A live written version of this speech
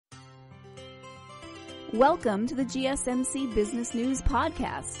Welcome to the GSMC Business News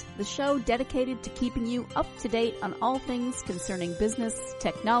Podcast, the show dedicated to keeping you up to date on all things concerning business,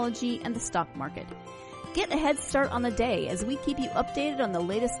 technology, and the stock market. Get a head start on the day as we keep you updated on the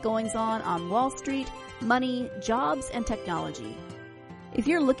latest goings-on on Wall Street, money, jobs, and technology. If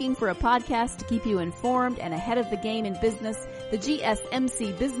you're looking for a podcast to keep you informed and ahead of the game in business, the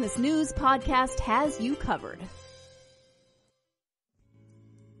GSMC Business News Podcast has you covered.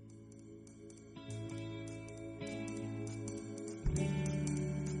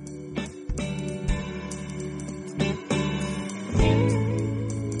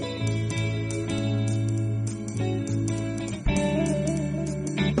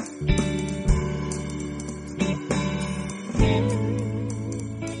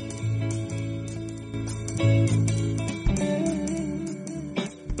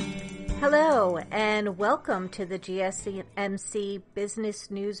 Hello, and welcome to the GSMC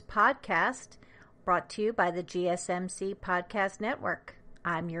Business News Podcast, brought to you by the GSMC Podcast Network.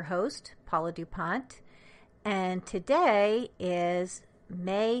 I'm your host, Paula DuPont, and today is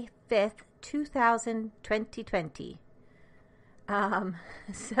May 5th, 2020.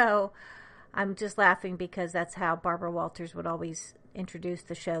 So I'm just laughing because that's how Barbara Walters would always introduce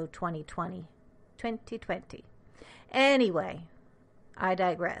the show, 2020. Anyway, I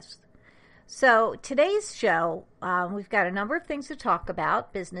digress. So today's show, we've got a number of things to talk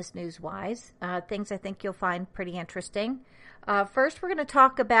about, business news-wise, things I think you'll find pretty interesting. First, we're going to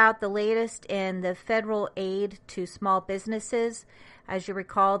talk about the latest in the federal aid to small businesses. As you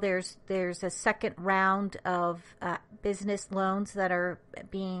recall, there's a second round of business loans that are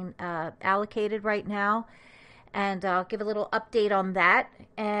being allocated right now, and I'll give a little update on that.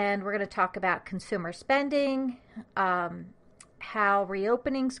 And we're going to talk about consumer spending, how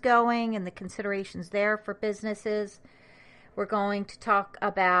reopening's going and the considerations there for businesses. We're going to talk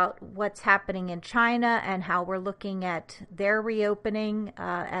about what's happening in China and how we're looking at their reopening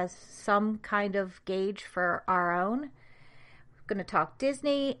as some kind of gauge for our own. We're going to talk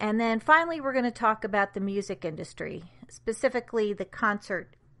Disney, and then finally we're going to talk about the music industry, specifically the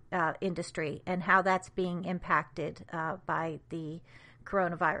concert industry and how that's being impacted by the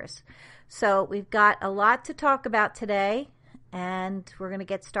coronavirus. So we've got a lot to talk about today, and we're going to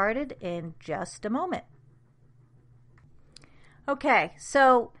get started in just a moment. Okay,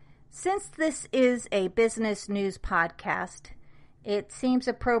 so since this is a business news podcast, it seems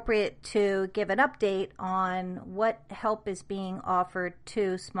appropriate to give an update on what help is being offered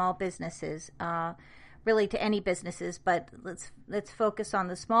to small businesses, really to any businesses, but let's focus on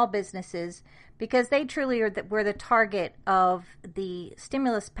the small businesses because they truly were the target of the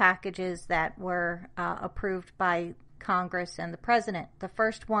stimulus packages that were approved by Congress and the President. The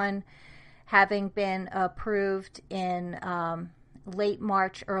first one having been approved in late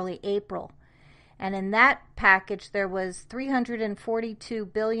March, early April. And in that package, there was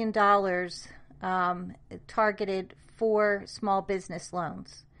 $342 billion targeted for small business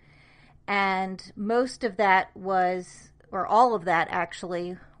loans. And most of that was, or all of that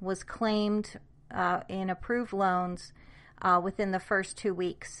actually, was claimed in approved loans within the first 2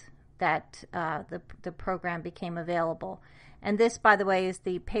 weeks that the program became available. And this, by the way, is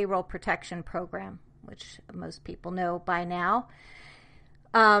the Payroll Protection Program, which most people know by now.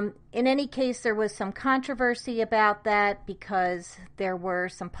 In any case, there was some controversy about that because there were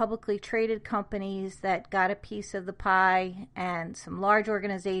some publicly traded companies that got a piece of the pie and some large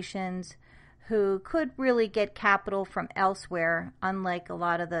organizations who could really get capital from elsewhere, unlike a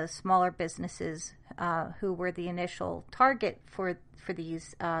lot of the smaller businesses who were the initial target for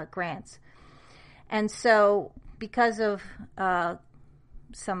these grants. And so because of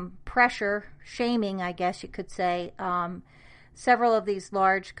some pressure, shaming, I guess you could say, several of these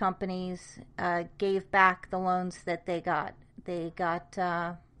large companies gave back the loans that they got. They got,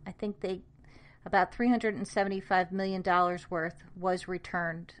 about $375 million worth was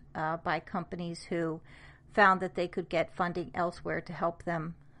returned by companies who found that they could get funding elsewhere to help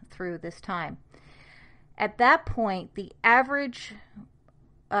them through this time. At that point, the average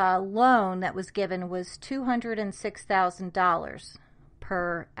loan that was given was $206,000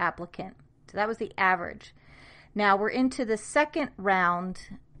 per applicant. So that was the average. Now we're into the second round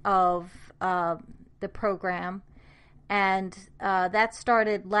of the program, and that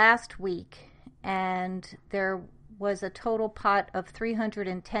started last week, and there was a total pot of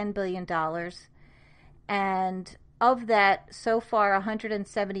 $310 billion, and of that, so far,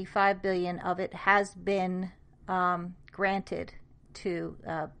 $175 billion of it has been granted to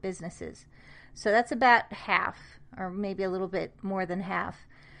businesses. So that's about half, or maybe a little bit more than half.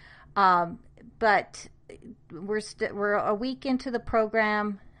 But we're a week into the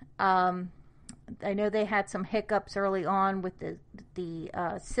program. I know they had some hiccups early on with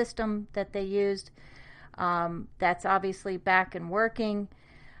the system that they used. That's obviously back and working.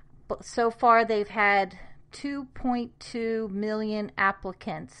 But so far, they've had 2.2 million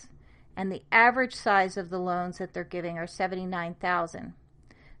applicants, and the average size of the loans that they're giving are $79,000.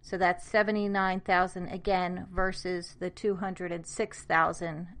 So that's $79,000 again versus the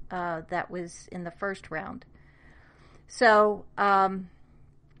 $206,000 that was in the first round. So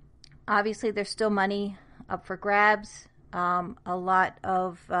obviously there's still money up for grabs. A lot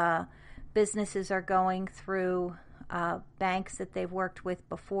of businesses are going through banks that they've worked with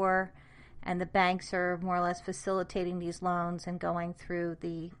before, and the banks are more or less facilitating these loans and going through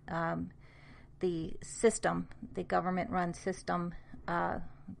the system, the government-run system,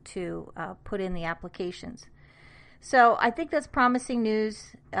 to put in the applications. So I think that's promising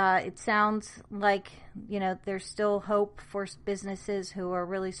news. It sounds like, there's still hope for businesses who are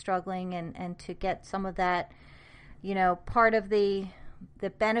really struggling and to get some of that. Part of the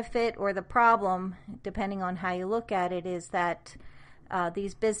benefit or the problem, depending on how you look at it, is that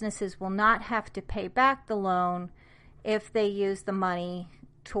these businesses will not have to pay back the loan if they use the money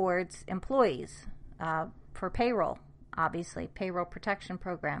towards employees for payroll, obviously, payroll protection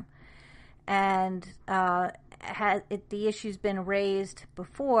program. And the issue's been raised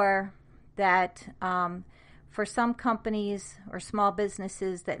before that for some companies or small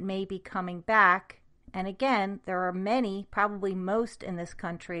businesses that may be coming back, and again, there are many, probably most in this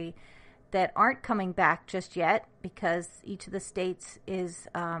country, that aren't coming back just yet because each of the states is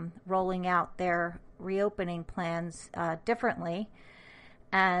rolling out their reopening plans differently.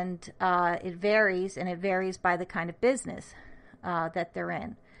 And it varies by the kind of business that they're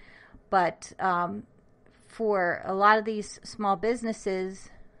in. But for a lot of these small businesses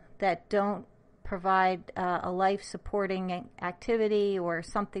that don't provide a life-supporting activity or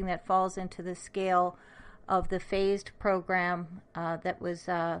something that falls into the scale of the phased program that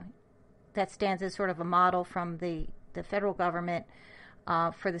stands as sort of a model from the federal government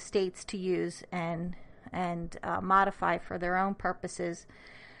for the states to use and modify for their own purposes.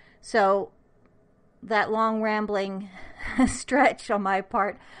 So that long rambling stretch on my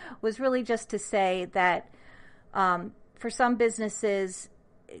part was really just to say that for some businesses,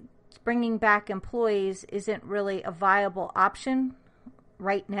 bringing back employees isn't really a viable option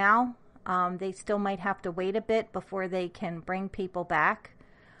right now. They still might have to wait a bit before they can bring people back.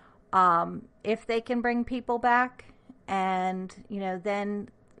 If they can bring people back, and then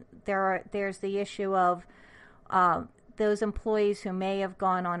there's the issue of those employees who may have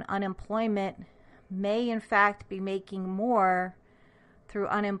gone on unemployment may in fact be making more through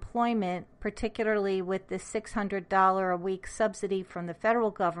unemployment, particularly with the $600 a week subsidy from the federal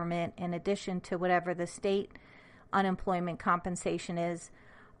government in addition to whatever the state unemployment compensation is.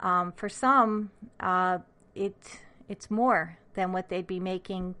 For some, it's more than what they'd be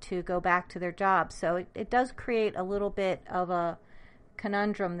making to go back to their jobs. So it does create a little bit of a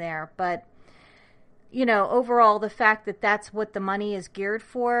conundrum there. But, overall, the fact that that's what the money is geared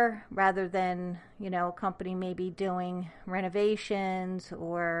for, rather than, a company maybe doing renovations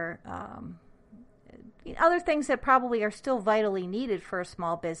or other things that probably are still vitally needed for a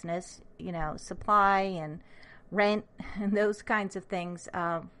small business, supply and rent and those kinds of things,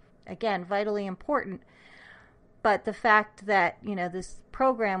 again, vitally important. But the fact that, this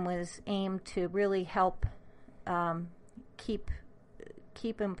program was aimed to really help keep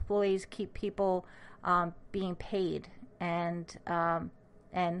employees, keep people being paid, and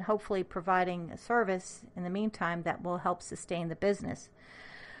hopefully providing a service in the meantime that will help sustain the business.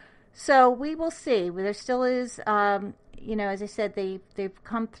 So we will see. There still is, as I said,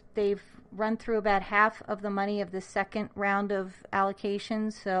 they've run through about half of the money of the second round of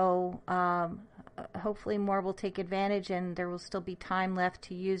allocations. So hopefully more will take advantage, and there will still be time left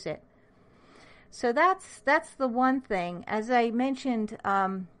to use it. So that's the one thing. As I mentioned,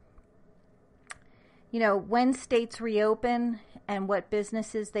 when states reopen and what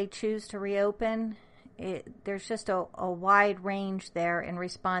businesses they choose to reopen, there's just a wide range there in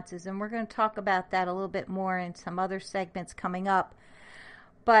responses, and we're going to talk about that a little bit more in some other segments coming up.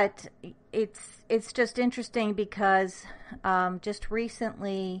 But it's just interesting because just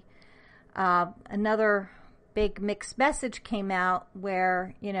recently another big mixed message came out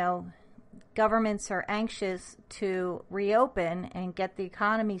where governments are anxious to reopen and get the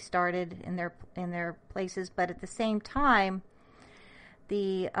economy started in their places, but at the same time,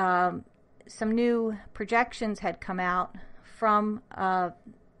 some new projections had come out from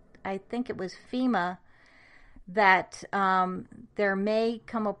I think it was FEMA that there may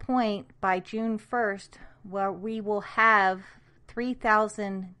come a point by June 1st where we will have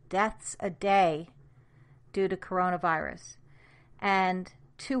 3,000 deaths a day due to coronavirus and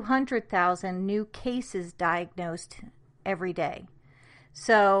 200,000 new cases diagnosed every day.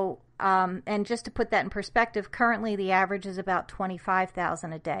 So, and just to put that in perspective, currently the average is about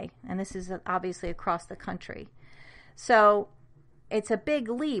 25,000 a day, and this is obviously across the country. So it's a big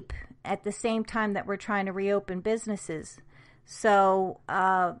leap at the same time that we're trying to reopen businesses. So,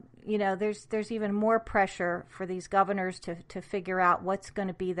 there's even more pressure for these governors to figure out what's going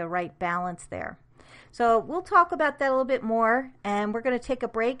to be the right balance there. So we'll talk about that a little bit more, and we're going to take a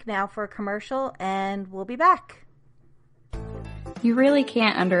break now for a commercial, and we'll be back. You really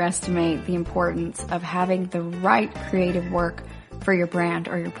can't underestimate the importance of having the right creative work for your brand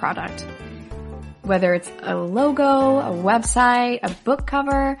or your product. Whether it's a logo, a website, a book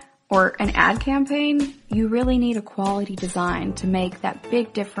cover, or an ad campaign, you really need a quality design to make that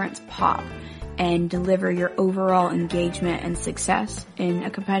big difference pop and deliver your overall engagement and success in a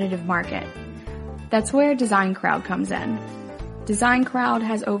competitive market. That's where Design Crowd comes in. Design Crowd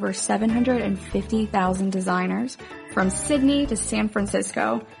has over 750,000 designers from Sydney to San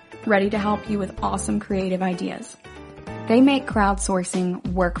Francisco ready to help you with awesome creative ideas. They make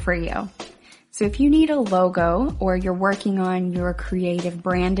crowdsourcing work for you. So if you need a logo or you're working on your creative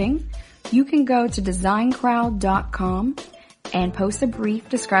branding, you can go to designcrowd.com and post a brief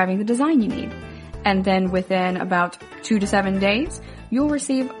describing the design you need. And then within about 2 to 7 days, you'll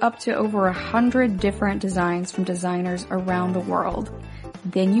receive up to over 100 different designs from designers around the world.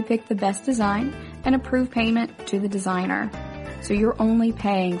 Then you pick the best design and approve payment to the designer. So you're only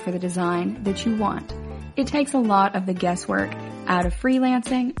paying for the design that you want. It takes a lot of the guesswork out of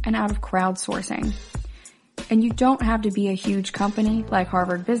freelancing and out of crowdsourcing. And you don't have to be a huge company like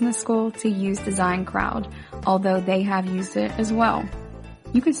Harvard Business School to use Design Crowd, although they have used it as well.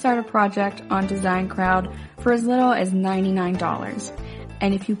 You can start a project on Design Crowd for as little as $99.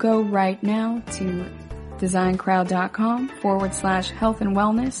 And if you go right now to designcrowd.com/health and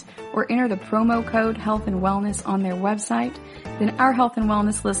wellness or enter the promo code health and wellness on their website, then our health and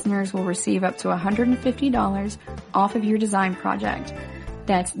wellness listeners will receive up to $150 off of your design project.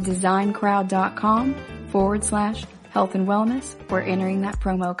 That's designcrowd.com/health and wellness or entering that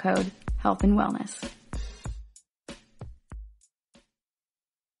promo code health and wellness.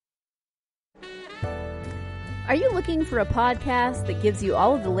 Are you looking for a podcast that gives you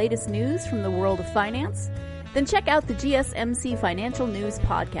all of the latest news from the world of finance? Then check out the GSMC Financial News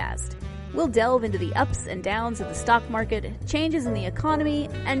Podcast. We'll delve into the ups and downs of the stock market, changes in the economy,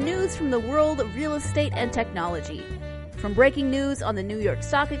 and news from the world of real estate and technology. From breaking news on the New York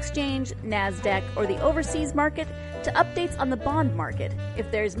Stock Exchange, NASDAQ, or the overseas market, to updates on the bond market, if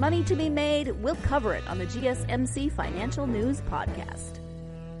there's money to be made, we'll cover it on the GSMC Financial News Podcast.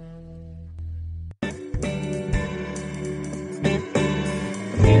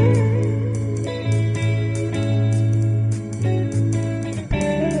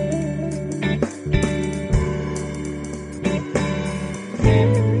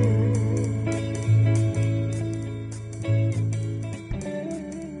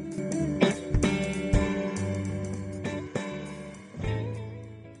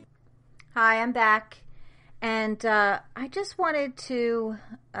 Hi, I'm back, and I just wanted to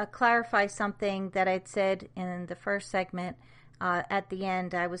clarify something that I'd said in the first segment. At the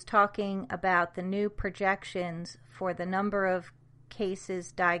end, I was talking about the new projections for the number of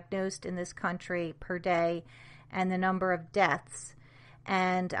cases diagnosed in this country per day and the number of deaths.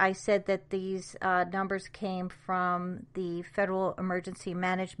 And I said that these numbers came from the Federal Emergency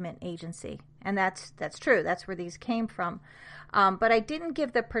Management Agency. And that's true. That's where these came from. But I didn't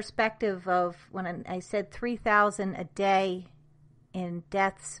give the perspective of when I said 3,000 a day in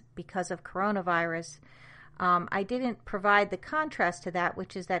deaths because of coronavirus. I didn't provide the contrast to that,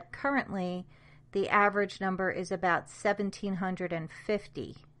 which is that currently the average number is about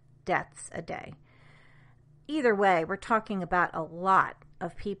 1,750 deaths a day. Either way, we're talking about a lot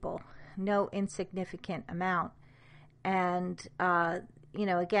of people, no insignificant amount. And,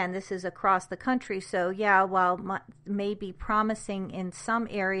 again, this is across the country. So, yeah, while may be promising in some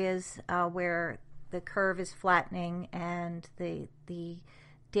areas where the curve is flattening and the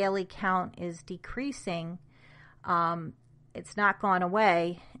daily count is decreasing, it's not gone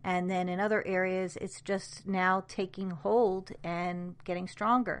away. And then in other areas, it's just now taking hold and getting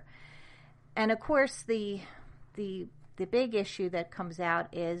stronger. And, of course, the big issue that comes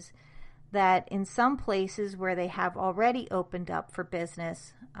out is that in some places where they have already opened up for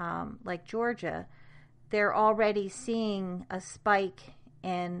business, like Georgia, they're already seeing a spike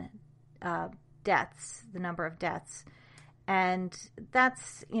in deaths, the number of deaths. And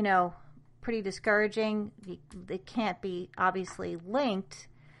that's, pretty discouraging. It can't be obviously linked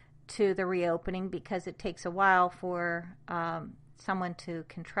to the reopening because it takes a while for someone to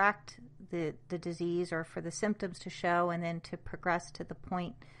contract the disease or for the symptoms to show and then to progress to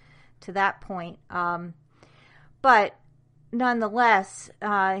that point. But nonetheless,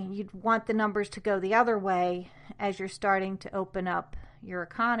 you'd want the numbers to go the other way as you're starting to open up your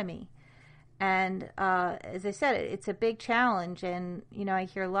economy. And as I said, it's a big challenge. And, I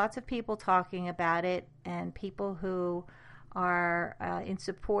hear lots of people talking about it and people who are in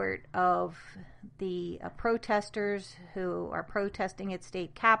support of the protesters who are protesting at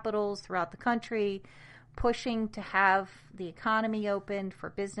state capitals throughout the country, pushing to have the economy opened, for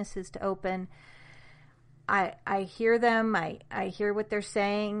businesses to open. I hear them. I hear what they're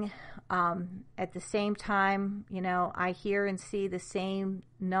saying. At the same time, I hear and see the same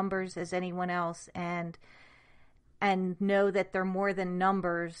numbers as anyone else, and know that they're more than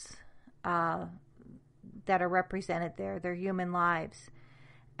numbers that are represented there. They're human lives.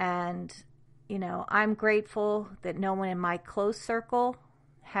 And, I'm grateful that no one in my close circle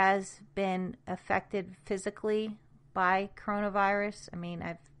has been affected physically by coronavirus. I mean,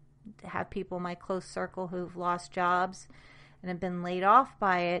 I've had people in my close circle who've lost jobs and have been laid off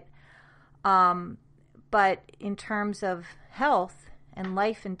by it. But in terms of health and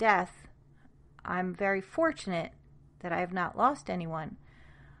life and death, I'm very fortunate that I have not lost anyone.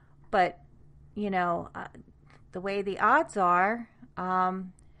 But, the way the odds are,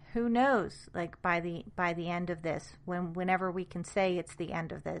 who knows, like by the end of this, whenever we can say it's the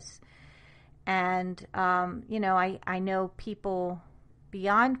end of this. And, I know people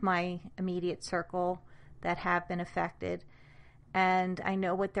beyond my immediate circle that have been affected, and I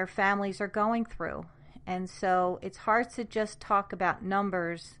know what their families are going through. And so it's hard to just talk about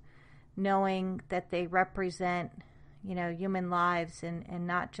numbers knowing that they represent, human lives and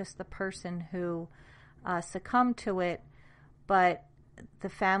not just the person who succumbed to it, but the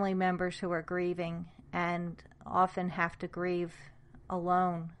family members who are grieving and often have to grieve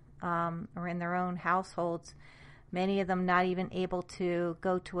alone or in their own households. Many of them not even able to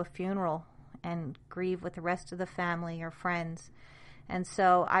go to a funeral and grieve with the rest of the family or friends. And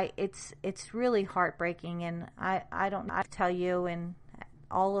so it's really heartbreaking, and I don't know, I tell you, and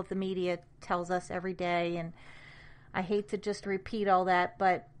all of the media tells us every day, and I hate to just repeat all that,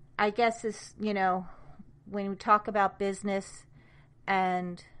 but I guess it's, when we talk about business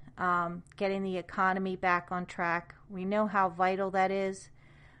and getting the economy back on track, we know how vital that is,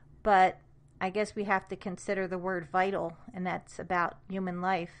 but I guess we have to consider the word vital, and that's about human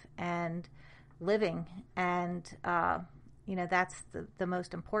life and living, and that's the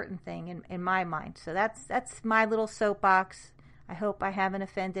most important thing in my mind. So that's my little soapbox. I hope I haven't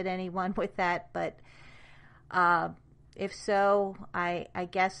offended anyone with that, but if so, I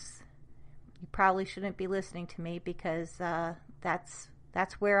guess you probably shouldn't be listening to me, because that's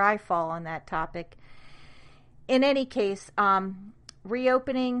where I fall on that topic. In any case,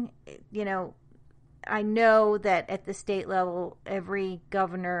 reopening, I know that at the state level, every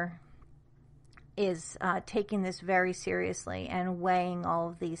governor is taking this very seriously and weighing all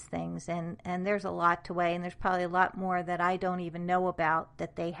of these things. And there's a lot to weigh, and there's probably a lot more that I don't even know about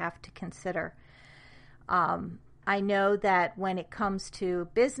that they have to consider. I know that when it comes to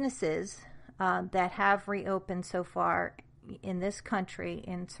businesses that have reopened so far in this country,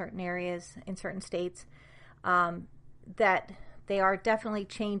 in certain areas, in certain states, that they are definitely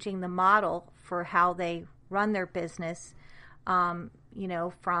changing the model for how they run their business,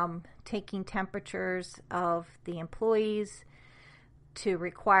 from taking temperatures of the employees to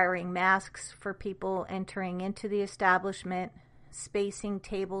requiring masks for people entering into the establishment, spacing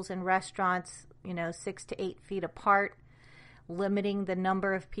tables in restaurants, 6 to 8 feet apart, limiting the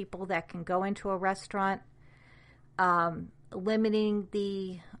number of people that can go into a restaurant, limiting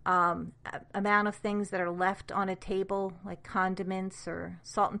the amount of things that are left on a table, like condiments or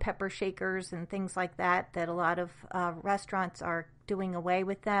salt and pepper shakers and things like that a lot of restaurants are doing away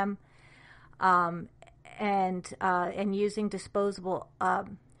with them, and using disposable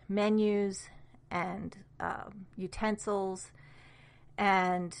menus and utensils,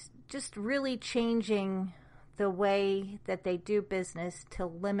 and just really changing the way that they do business to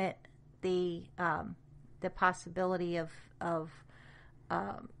limit the possibility of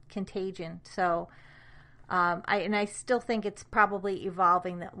contagion. So I still think it's probably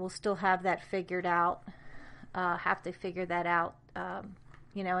evolving, that we'll still have that figured out, have to figure that out,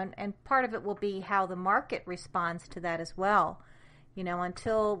 and part of it will be how the market responds to that as well.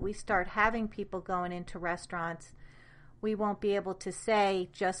 Until we start having people going into restaurants, we won't be able to say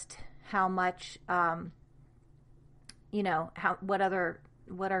just how much, what other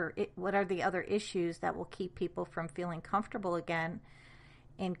are the other issues that will keep people from feeling comfortable again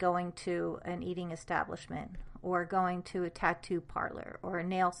in going to an eating establishment or going to a tattoo parlor or a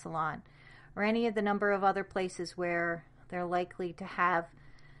nail salon or any of the number of other places where they're likely to have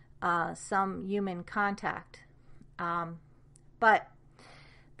some human contact. But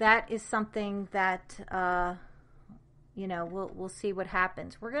that is something that we'll see what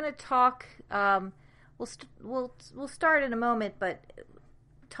happens. We're going to talk. We'll start in a moment, but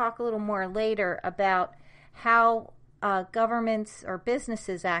talk a little more later about how governments or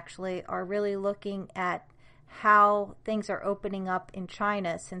businesses actually are really looking at how things are opening up in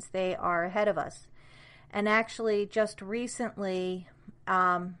China since they are ahead of us. And actually, just recently,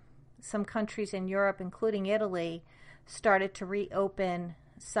 some countries in Europe, including Italy, started to reopen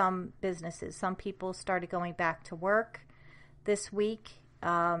some businesses. Some people started going back to work this week.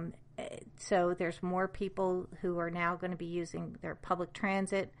 So there's more people who are now going to be using their public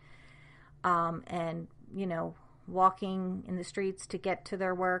transit and, walking in the streets to get to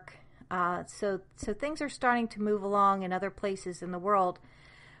their work. So things are starting to move along in other places in the world,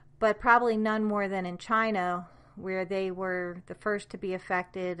 but probably none more than in China, where they were the first to be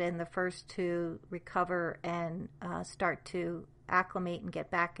affected and the first to recover and start to acclimate and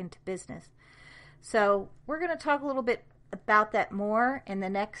get back into business. So we're going to talk a little bit about that more in the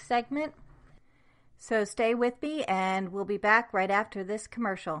next segment. So stay with me and we'll be back right after this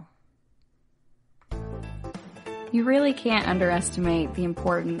commercial. You really can't underestimate the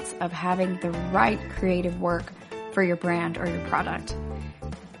importance of having the right creative work for your brand or your product.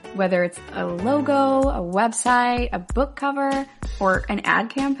 Whether it's a logo, a website, a book cover, or an ad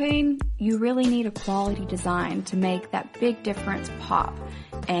campaign, you really need a quality design to make that big difference pop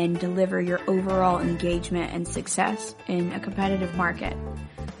and deliver your overall engagement and success in a competitive market.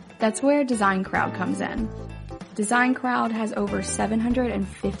 That's where Design Crowd comes in. Design Crowd has over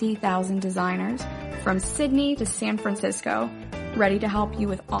 750,000 designers from Sydney to San Francisco ready to help you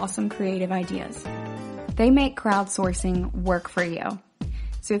with awesome creative ideas. They make crowdsourcing work for you.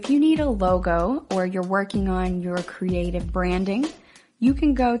 So if you need a logo or you're working on your creative branding, you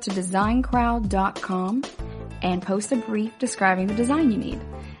can go to designcrowd.com and post a brief describing the design you need.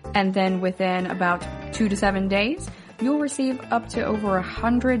 And then within about 2 to 7 days, you'll receive up to over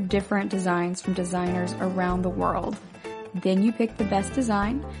 100 different designs from designers around the world. Then you pick the best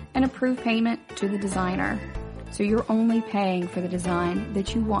design and approve payment to the designer. So you're only paying for the design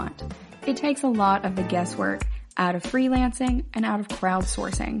that you want. It takes a lot of the guesswork out of freelancing and out of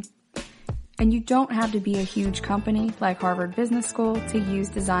crowdsourcing. And you don't have to be a huge company like Harvard Business School to use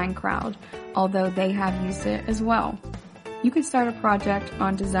Design Crowd, although they have used it as well. You can start a project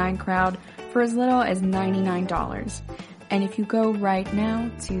on Design Crowd for as little as $99. And if you go right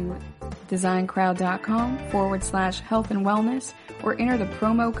now to designcrowd.com/health and wellness or enter the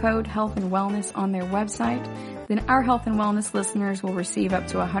promo code health and wellness on their website, then our health and wellness listeners will receive up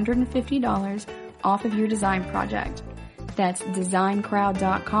to $150 off of your design project. That's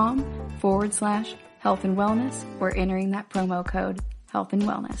designcrowd.com/health and wellness or entering that promo code health and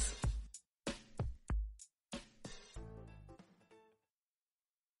wellness.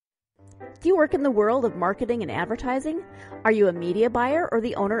 Do you work in the world of marketing and advertising? Are you a media buyer or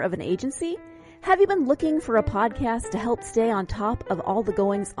the owner of an agency? Have you been looking for a podcast to help stay on top of all the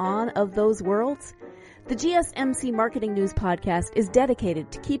goings on of those worlds? The GSMC Marketing News Podcast is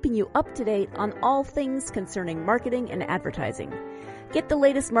dedicated to keeping you up to date on all things concerning marketing and advertising. Get the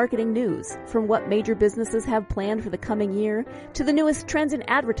latest marketing news, from what major businesses have planned for the coming year to the newest trends in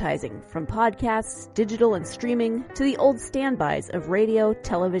advertising, from podcasts, digital and streaming, to the old standbys of radio,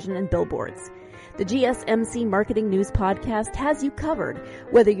 television, and billboards. The GSMC Marketing News Podcast has you covered,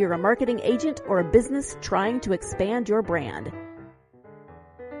 whether you're a marketing agent or a business trying to expand your brand.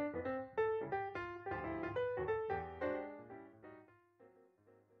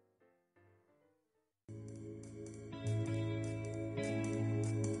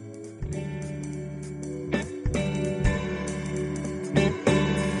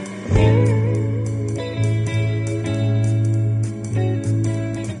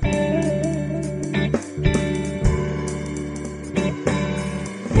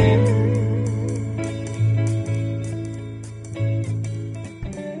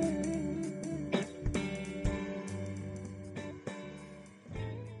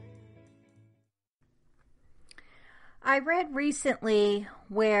 I read recently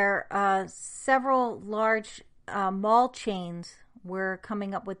where several large mall chains were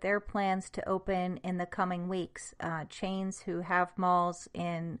coming up with their plans to open in the coming weeks. Chains who have malls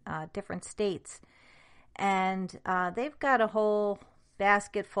in different states. And they've got a whole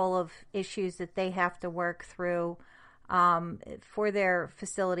basket full of issues that they have to work through for their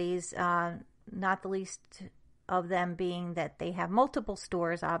facilities, not the least of them being that they have multiple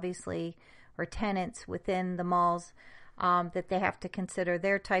stores, obviously, or tenants within the malls, that they have to consider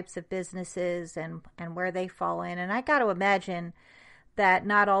their types of businesses and where they fall in. And I got to imagine that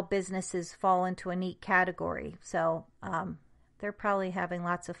not all businesses fall into a neat category. So they're probably having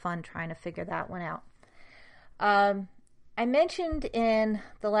lots of fun trying to figure that one out. I mentioned in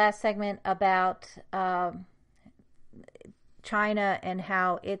the last segment about China and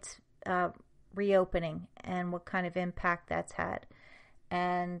how it's reopening and what kind of impact that's had.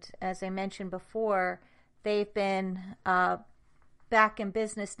 And as I mentioned before, they've been back in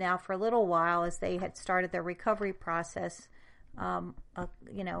business now for a little while as they had started their recovery process,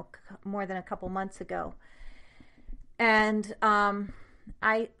 more than a couple months ago. And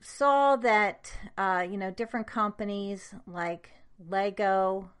I saw that, different companies like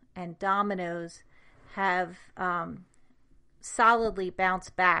Lego and Domino's have solidly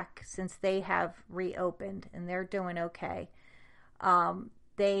bounced back since they have reopened, and they're doing okay.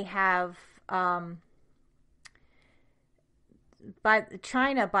 They have,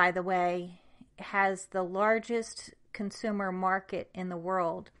 China, by the way, has the largest consumer market in the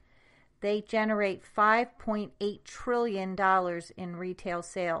world. They generate $5.8 trillion in retail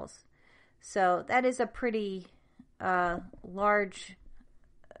sales. So that is a pretty large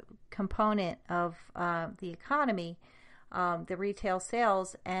component of the economy, the retail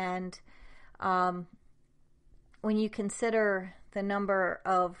sales. And when you consider the number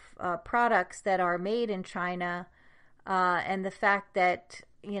of products that are made in China and the fact that,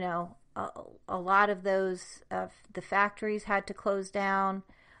 a lot of those, the factories had to close down.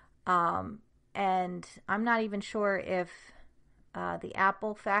 And I'm not even sure if the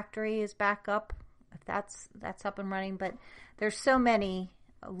Apple factory is back up, if that's up and running. But there's so many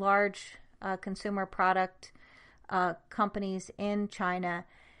large consumer product companies in China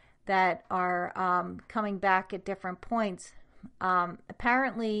that are coming back at different points.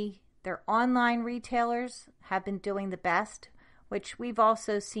 Apparently, their online retailers have been doing the best, which we've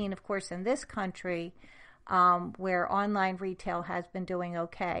also seen, of course, in this country, where online retail has been doing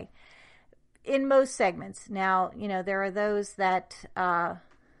okay in most segments. Now, there are those that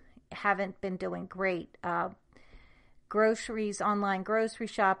haven't been doing great. Groceries, online grocery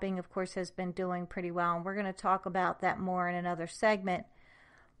shopping, of course, has been doing pretty well, and we're going to talk about that more in another segment.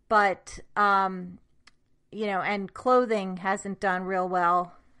 But, and clothing hasn't done real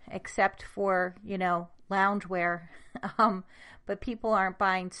well, except for, loungewear. But people aren't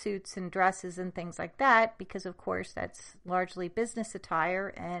buying suits and dresses and things like that because, of course, that's largely business attire,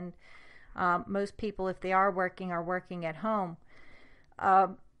 and most people, if they are working at home.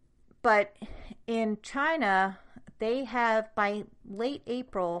 But in China, they have, by late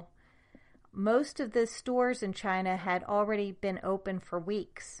April, most of the stores in China had already been open for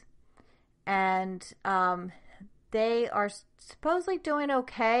weeks. And they are supposedly doing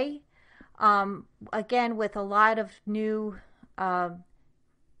okay. Again, with a lot of new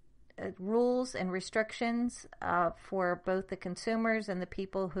rules and restrictions for both the consumers and the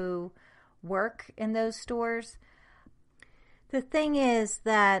people who work in those stores. The thing is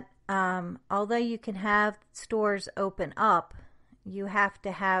that although you can have stores open up, you have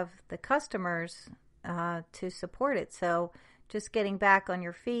to have the customers to support it. So just getting back on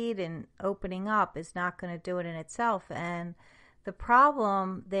your feet and opening up is not going to do it in itself. And the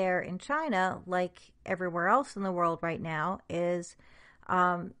problem there in China, like everywhere else in the world right now, is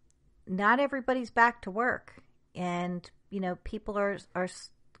not everybody's back to work. And, people are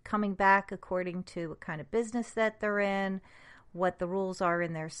coming back according to what kind of business that they're in, what the rules are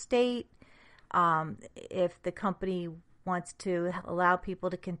in their state, if the company wants to allow people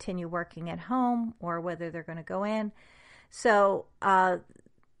to continue working at home or whether they're going to go in. So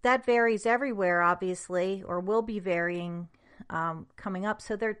that varies everywhere, obviously, or will be varying coming up.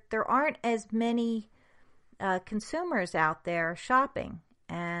 So there aren't as many consumers out there shopping,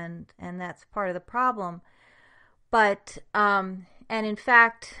 and that's part of the problem. But and in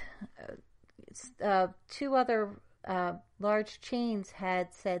fact, two other large chains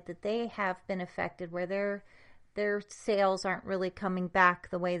had said that they have been affected, where their sales aren't really coming back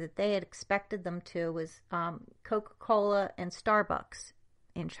the way that they had expected them to, was Coca-Cola and Starbucks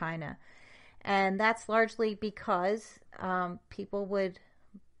in China. And that's largely because people would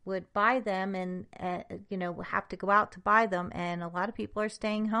buy them and have to go out to buy them, and a lot of people are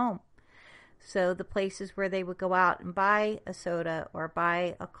staying home. So the places where they would go out and buy a soda or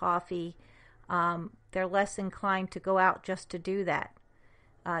buy a coffee, they're less inclined to go out just to do that.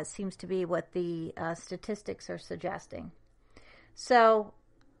 It seems to be what the statistics are suggesting. So,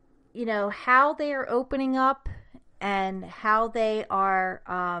 how they are opening up and how they are,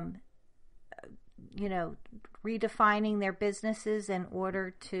 redefining their businesses in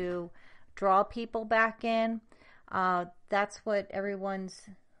order to draw people back in. That's what everyone's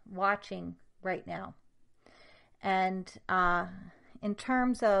watching right now. And in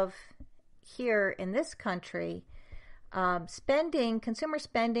terms of here in this country, consumer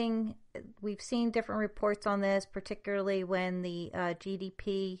spending, we've seen different reports on this, particularly when the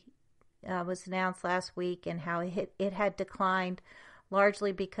GDP was announced last week, and how it had declined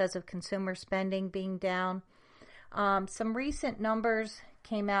largely because of consumer spending being down. Some recent numbers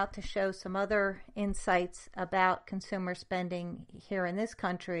came out to show some other insights about consumer spending here in this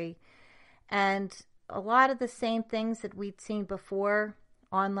country, and a lot of the same things that we'd seen before.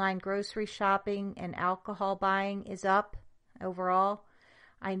 Online grocery shopping and alcohol buying is up overall.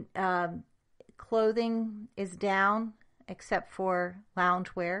 Clothing is down, except for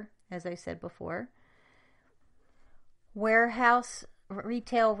loungewear, as I said before.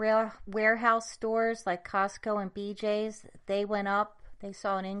 Retail warehouse stores like Costco and BJ's, they went up. They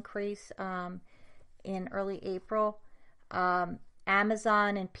saw an increase in early April.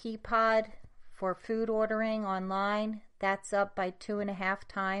 Amazon and Peapod for food ordering online, that's up by 2.5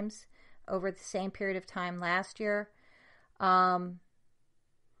 times over the same period of time last year.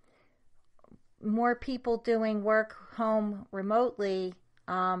 More people doing work home remotely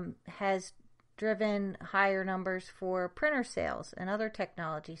has driven higher numbers for printer sales and other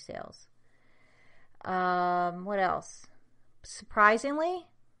technology sales. What else? Surprisingly,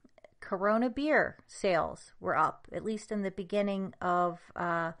 Corona beer sales were up, at least in the beginning of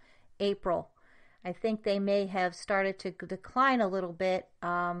April. I think they may have started to decline a little bit,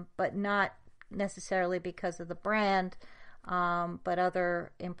 but not necessarily because of the brand, but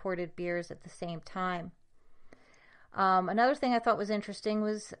other imported beers at the same time. Another thing I thought was interesting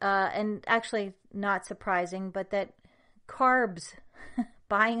was, and actually not surprising, but that carbs,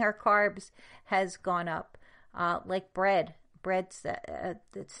 buying our carbs has gone up, like bread. Bread's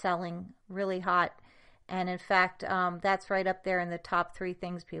that's selling really hot. And in fact, that's right up there in the top 3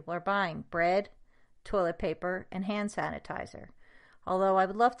 things people are buying: bread, toilet paper, and hand sanitizer. Although I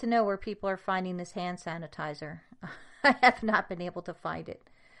would love to know where people are finding this hand sanitizer. I have not been able to find it.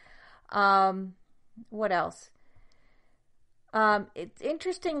 What else?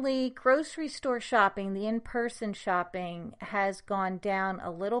 Interestingly, grocery store shopping, the in-person shopping, has gone down a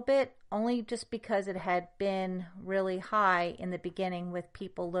little bit, only just because it had been really high in the beginning with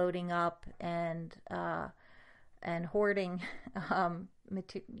people loading up and hoarding,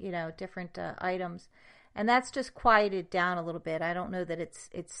 different items, and that's just quieted down a little bit. I don't know that it's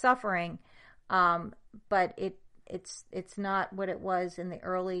suffering, but it's not what it was in the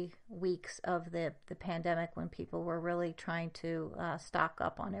early weeks of the pandemic, when people were really trying to stock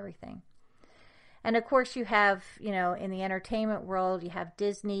up on everything. And of course, you have, in the entertainment world, you have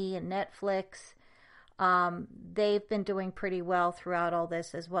Disney and Netflix. They've been doing pretty well throughout all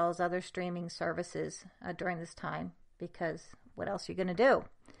this, as well as other streaming services during this time, because what else are you going to do?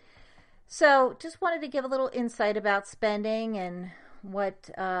 So just wanted to give a little insight about spending and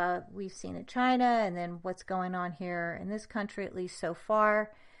what we've seen in China, and then what's going on here in this country, at least so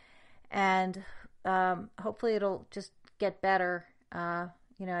far. And hopefully it'll just get better,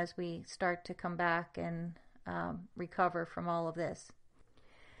 as we start to come back and recover from all of this.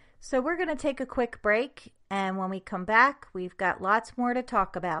 So we're going to take a quick break, and when we come back, we've got lots more to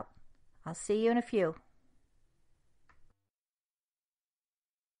talk about. I'll see you in a few.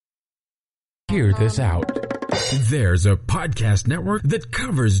 Hear this out. There's a podcast network that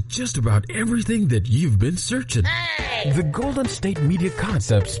covers just about everything that you've been searching. Hey! The Golden State Media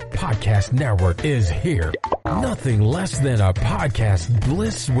Concepts Podcast Network is here. Nothing less than a podcast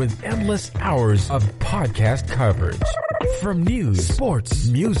bliss with endless hours of podcast coverage. From news, sports,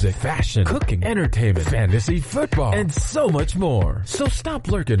 music, fashion, cooking, entertainment, fantasy, football, and so much more. So stop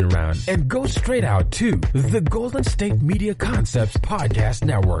lurking around and go straight out to the Golden State Media Concepts Podcast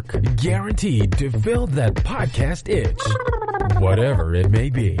Network. Guaranteed to fill that podcast itch. Whatever it may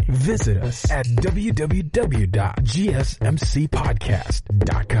be. Visit us at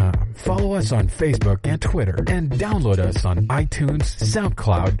www.gsmcpodcast.com. Follow us on Facebook and Twitter, and download us on iTunes,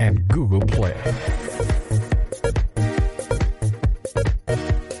 SoundCloud, and Google Play.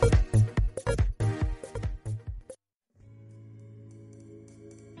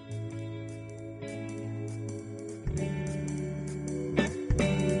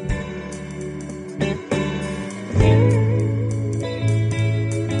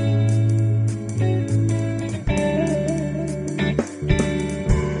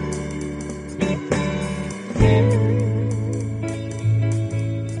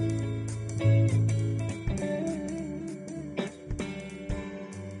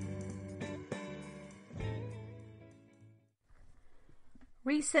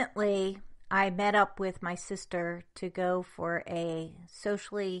 recently I met up with my sister to go for a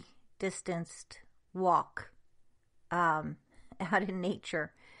socially distanced walk out in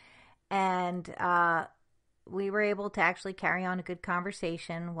nature. And we were able to actually carry on a good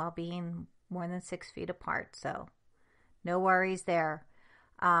conversation while being more than 6 feet apart. So no worries there.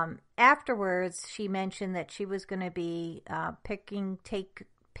 Afterwards, she mentioned that she was going to be picking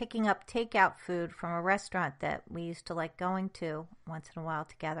up takeout food from a restaurant that we used to like going to once in a while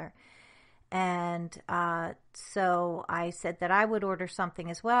together. And so I said that I would order something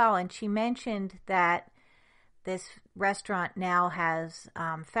as well. And she mentioned that this restaurant now has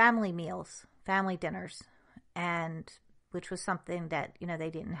family meals, family dinners, and which was something that, they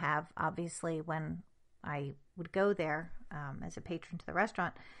didn't have, obviously, when I would go there as a patron to the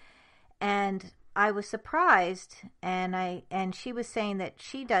restaurant. And I was surprised, and she was saying that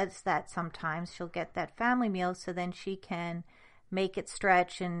she does that sometimes. She'll get that family meal so then she can make it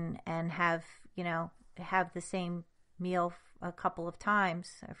stretch and have, have the same meal a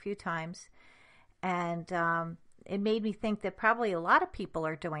few times. And it made me think that probably a lot of people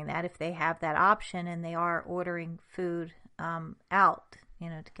are doing that if they have that option and they are ordering food out,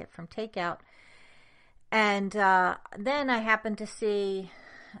 to get from takeout. And then I happened to see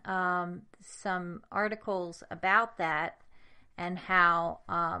some articles about that and how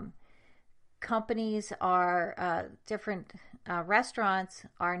companies are, different restaurants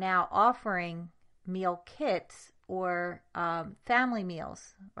are now offering meal kits or family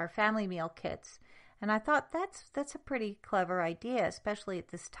meals or family meal kits. And I thought that's a pretty clever idea, especially at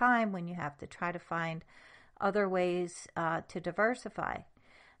this time when you have to try to find other ways to diversify. I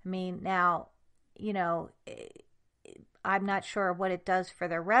mean, now, I'm not sure what it does for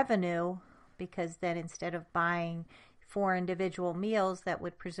their revenue, because then instead of buying 4 individual meals that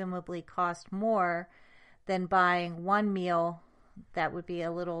would presumably cost more than buying one meal that would be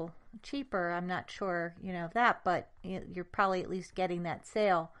a little cheaper, I'm not sure, of that, but you're probably at least getting that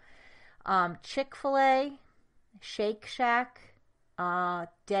sale. Chick-fil-A, Shake Shack,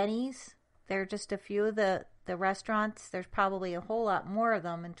 Denny's, they're just a few of the restaurants. There's probably a whole lot more of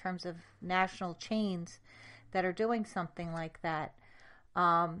them in terms of national chains that are doing something like that.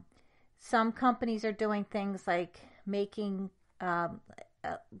 Some companies are doing things like making,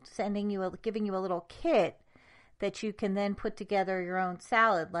 giving you a little kit that you can then put together your own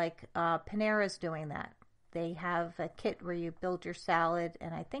salad, like Panera's doing that. They have a kit where you build your salad,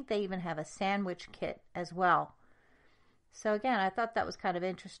 and I think they even have a sandwich kit as well. So again, I thought that was kind of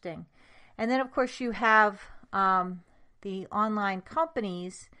interesting. And then, of course, you have the online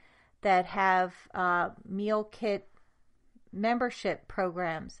companies that have meal kit membership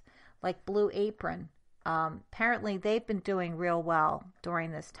programs like Blue Apron. Apparently, they've been doing real well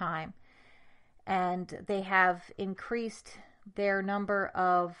during this time. And they have increased their number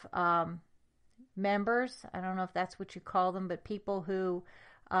of members. I don't know if that's what you call them, but people who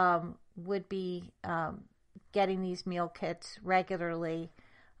would be getting these meal kits regularly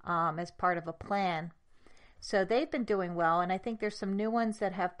as part of a plan. So they've been doing well, and I think there's some new ones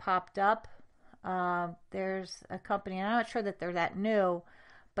that have popped up. There's a company, and I'm not sure that they're that new,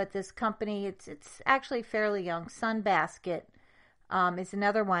 but this company, it's actually fairly young. Sunbasket is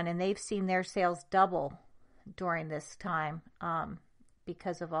another one, and they've seen their sales double during this time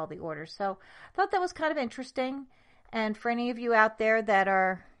because of all the orders. So I thought that was kind of interesting. And for any of you out there that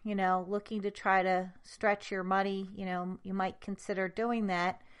are, looking to try to stretch your money, you might consider doing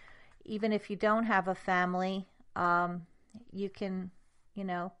that. Even if you don't have a family, you can,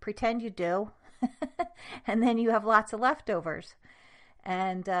 pretend you do, and then you have lots of leftovers.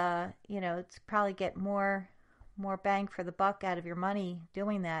 And, it's probably get more bang for the buck out of your money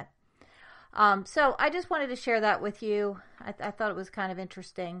doing that. So I just wanted to share that with you. I thought it was kind of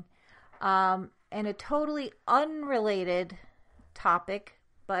interesting. And a totally unrelated topic,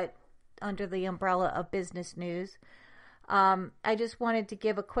 but under the umbrella of business news. I just wanted to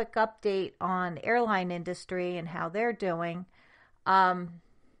give a quick update on the airline industry and how they're doing. And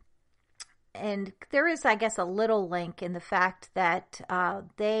there is, I guess, a little link in the fact that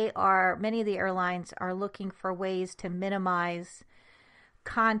many of the airlines are looking for ways to minimize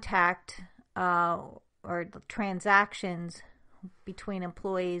contact or transactions between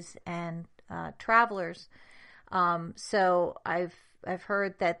employees and travelers. So I've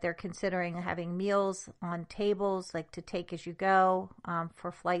heard that they're considering having meals on tables, like to take as you go,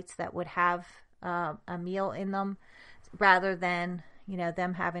 for flights that would have a meal in them, rather than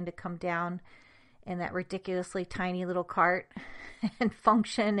them having to come down in that ridiculously tiny little cart and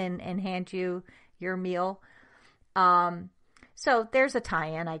function and hand you your meal. So there's a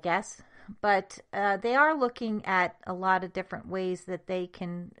tie-in, I guess. But they are looking at a lot of different ways that they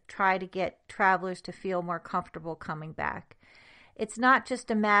can try to get travelers to feel more comfortable coming back. It's not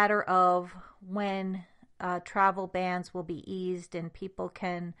just a matter of when travel bans will be eased and people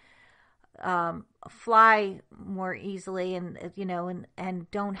can fly more easily and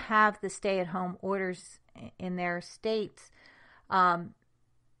don't have the stay-at-home orders in their states.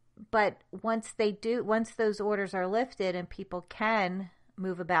 But once those orders are lifted and people can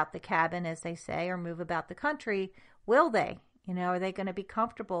move about the cabin, as they say, or move about the country, will they? Are they going to be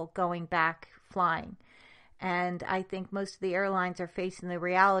comfortable going back flying? And I think most of the airlines are facing the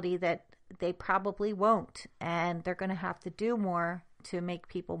reality that they probably won't, and they're going to have to do more to make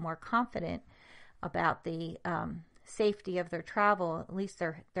people more confident about the safety of their travel, at least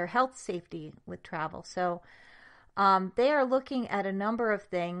their health safety with travel. So they are looking at a number of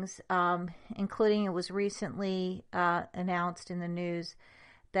things, including it was recently announced in the news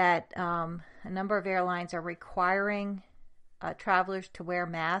that a number of airlines are requiring travelers to wear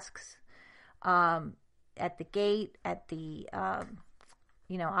masks at the gate, at the,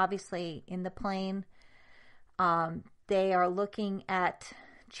 obviously in the plane. They are looking at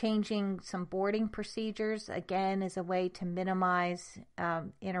changing some boarding procedures, again, as a way to minimize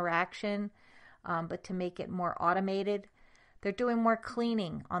interaction, but to make it more automated. They're doing more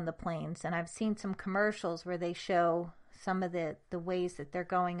cleaning on the planes, and I've seen some commercials where they show some of the ways that they're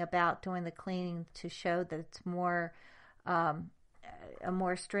going about doing the cleaning to show that it's more a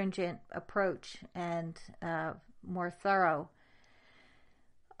more stringent approach and more thorough.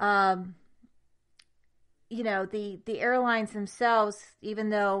 The airlines themselves, even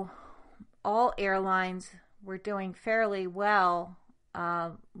though all airlines were doing fairly well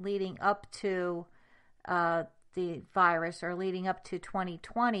leading up to the virus, or leading up to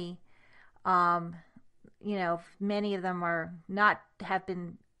 2020, many of them have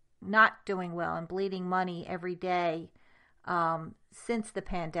been not doing well and bleeding money every day since the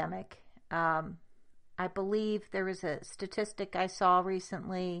pandemic. I believe there was a statistic I saw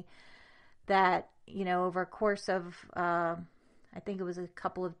recently that, over a course of, I think it was a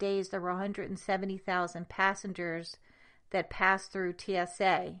couple of days, there were 170,000 passengers that passed through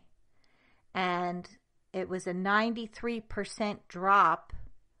TSA. And it was a 93% drop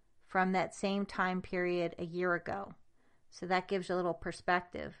from that same time period a year ago. So that gives you a little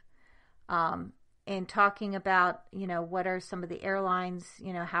perspective. And talking about, what are some of the airlines,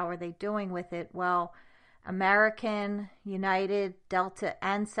 how are they doing with it? Well, American, United, Delta,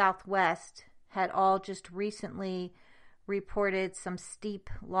 and Southwest had all just recently reported some steep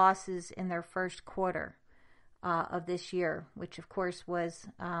losses in their first quarter of this year, which of course was,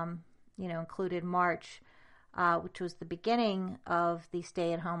 included March, which was the beginning of the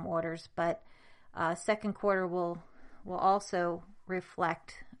stay-at-home orders. But second quarter will also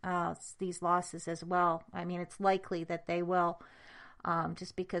reflect these losses as well. I mean, it's likely that they will,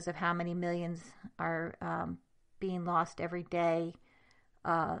 just because of how many millions are being lost every day,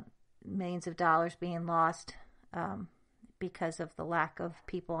 millions of dollars being lost because of the lack of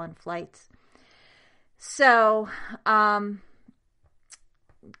people on flights. So, again,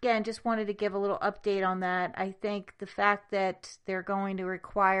 just wanted to give a little update on that. I think the fact that they're going to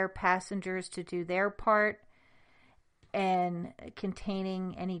require passengers to do their part and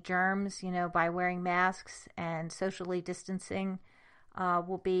containing any germs, by wearing masks and socially distancing,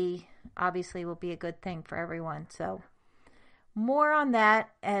 will be a good thing for everyone. So more on that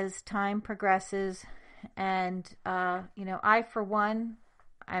as time progresses. And, I, for one,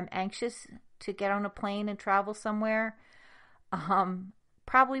 I'm anxious to get on a plane and travel somewhere.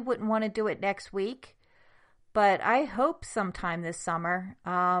 Probably wouldn't want to do it next week, but I hope sometime this summer.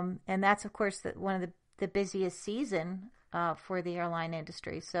 And that's, of course, one of the busiest season for the airline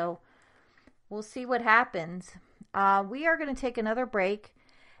industry. So we'll see what happens. We are going to take another break.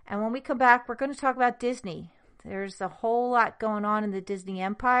 And when we come back, we're going to talk about Disney. There's a whole lot going on in the Disney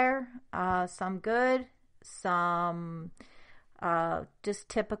empire. Some good, some just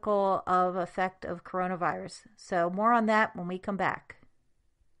typical of effect of coronavirus. So more on that when we come back.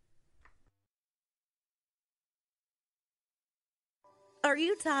 Are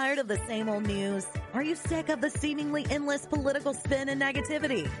you tired of the same old news? Are you sick of the seemingly endless political spin and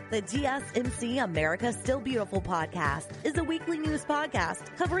negativity? The GSMC America Still Beautiful podcast is a weekly news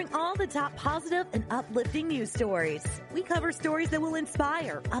podcast covering all the top positive and uplifting news stories. We cover stories that will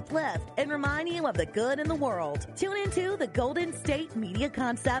inspire, uplift, and remind you of the good in the world. Tune into the Golden State Media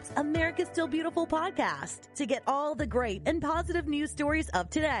Concepts America Still Beautiful podcast to get all the great and positive news stories of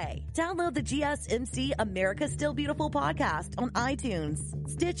today. Download the GSMC America Still Beautiful podcast on iTunes, iTunes,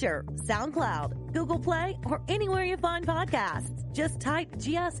 Stitcher, SoundCloud, Google Play, or anywhere you find podcasts. Just type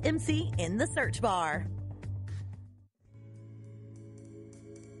GSMC in the search bar.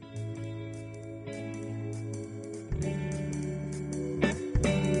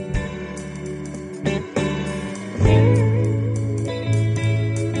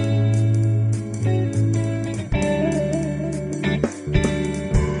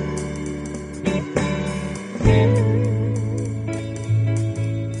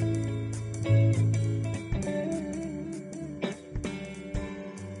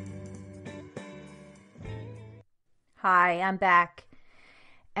 Hi, I'm back.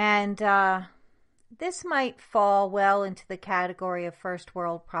 And this might fall well into the category of first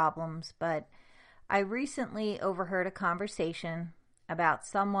world problems, but I recently overheard a conversation about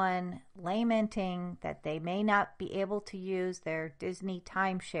someone lamenting that they may not be able to use their Disney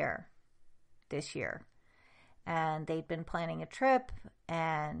timeshare this year. And they'd been planning a trip,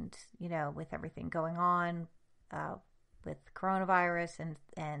 and, you know, with everything going on with coronavirus,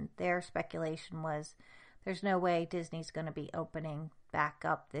 and their speculation was there's no way Disney's going to be opening back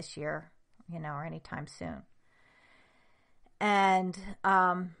up this year, you know, or anytime soon. And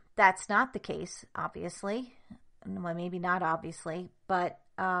that's not the case, obviously. Well, maybe not obviously, but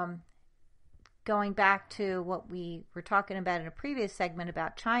going back to what we were talking about in a previous segment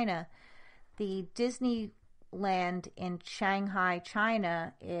about China, the Disneyland in Shanghai,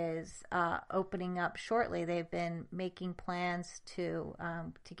 China is opening up shortly. They've been making plans to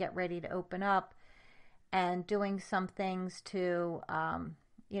get ready to open up, and doing some things to,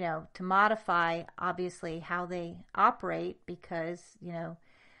 to modify, obviously, how they operate, because, you know,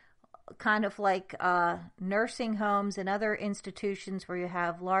 kind of like nursing homes and other institutions where you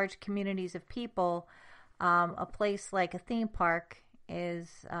have large communities of people, a place like a theme park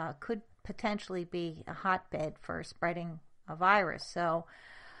could potentially be a hotbed for spreading a virus. So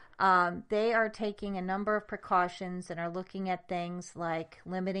they are taking a number of precautions and are looking at things like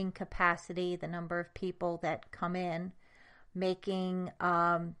limiting capacity, the number of people that come in, making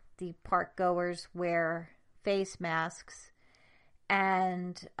the park goers wear face masks,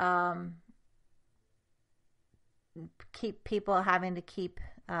 and keep people having to keep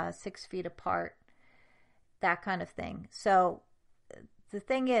 6 feet apart, that kind of thing. So the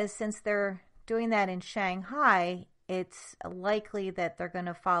thing is, since they're doing that in Shanghai, it's likely that they're going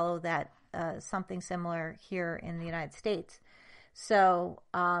to follow that something similar here in the United States. So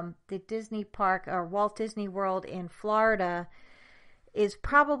the Disney park, or Walt Disney World in Florida, is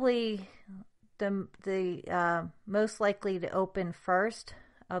probably the most likely to open first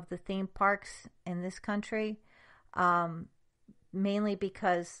of the theme parks in this country, mainly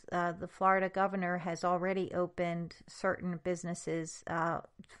because the Florida governor has already opened certain businesses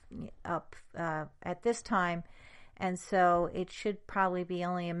up at this time. And so it should probably be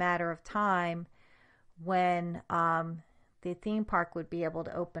only a matter of time when the theme park would be able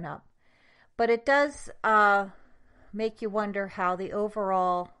to open up. But it does make you wonder how the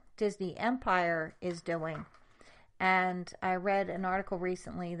overall Disney empire is doing. And I read an article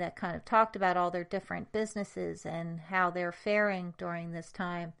recently that kind of talked about all their different businesses and how they're faring during this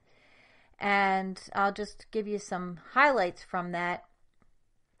time. And I'll just give you some highlights from that.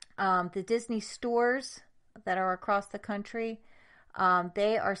 The Disney stores that are across the country,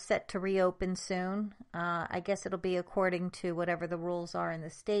 they are set to reopen soon. I guess it'll be according to whatever the rules are in the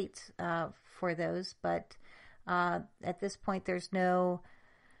states for those, but at this point there's no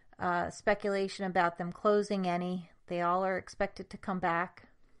speculation about them closing any. They all are expected to come back.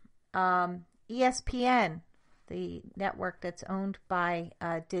 ESPN, the network that's owned by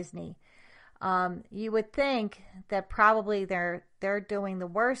Disney, you would think that probably they're doing the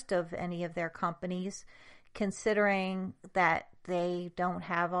worst of any of their companies, considering that they don't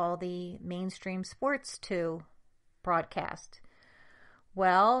have all the mainstream sports to broadcast.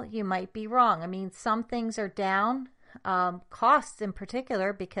 Well, you might be wrong. I mean, some things are down, costs in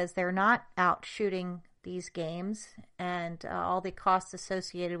particular, because they're not out shooting these games and all the costs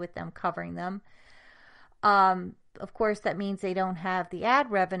associated with them covering them. Of course, that means they don't have the ad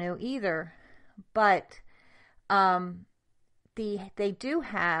revenue either, but they do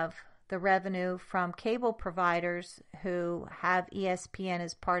have the revenue from cable providers who have ESPN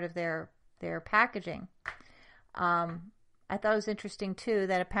as part of their packaging. I thought it was interesting too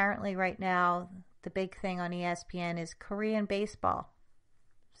that apparently right now the big thing on ESPN is Korean baseball.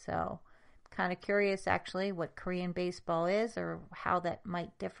 So kind of curious actually what Korean baseball is, or how that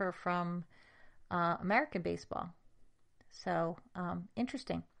might differ from American baseball. So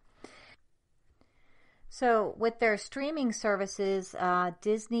interesting. So with their streaming services,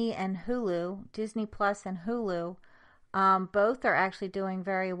 Disney and Hulu, Disney Plus and Hulu, both are actually doing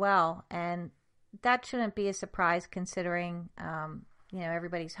very well, and that shouldn't be a surprise considering,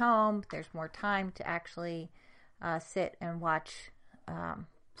 everybody's home. There's more time to actually sit and watch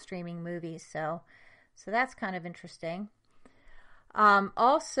streaming movies. So that's kind of interesting.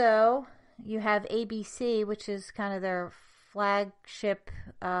 Also, you have ABC, which is kind of their flagship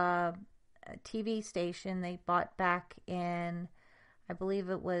TV station. They bought back in, I believe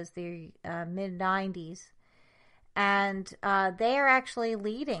it was the mid-90s. And they are actually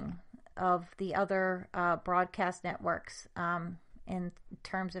leading of the other broadcast networks in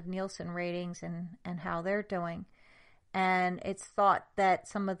terms of Nielsen ratings and how they're doing. And it's thought that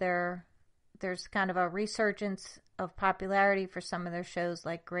there's kind of a resurgence of popularity for some of their shows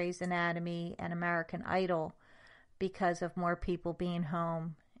like Grey's Anatomy and American Idol because of more people being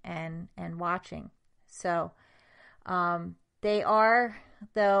home and watching. So they are,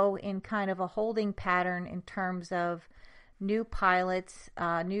 though, in kind of a holding pattern in terms of new pilots,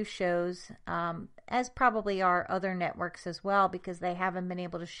 new shows, as probably are other networks as well, because they haven't been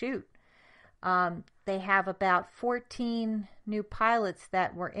able to shoot. They have about 14 new pilots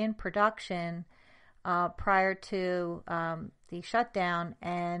that were in production prior to the shutdown,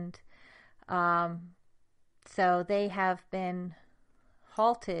 and so they have been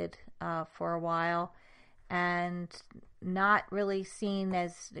halted for a while and not really seen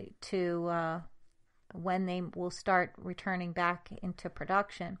as to when they will start returning back into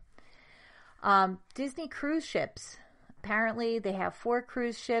production. Disney cruise ships. Apparently they have 4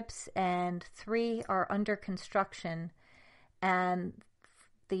 cruise ships and 3 are under construction. And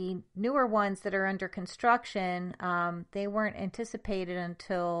the newer ones that are under construction, they weren't anticipated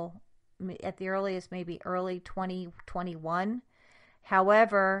until at the earliest maybe early 2021.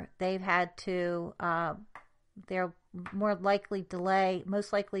 However, they've had to, they'll most likely delay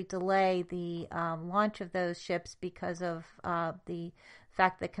the launch of those ships because of the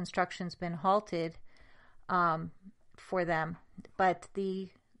fact that construction's been halted for them. But the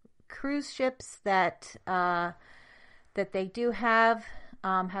cruise ships that they do have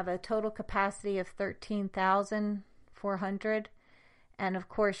a total capacity of 13,400, and of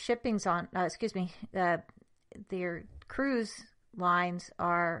course shipping's on. Their cruise lines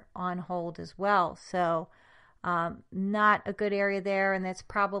are on hold as well. So not a good area there, and it's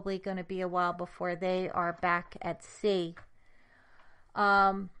probably going to be a while before they are back at sea.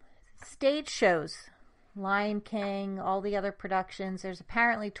 Stage shows, Lion King, all the other productions. There's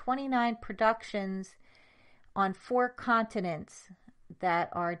apparently 29 productions on 4 continents that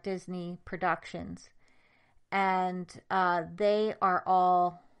are Disney productions, and they are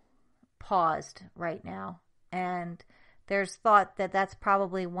all paused right now. And there's thought that that's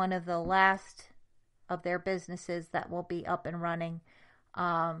probably one of the last of their businesses that will be up and running.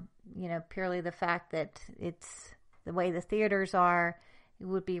 Purely the fact that it's the way the theaters are, it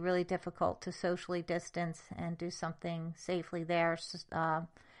would be really difficult to socially distance and do something safely there.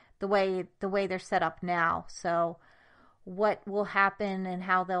 The way they're set up now. So what will happen and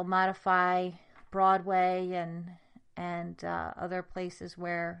how they'll modify Broadway and other places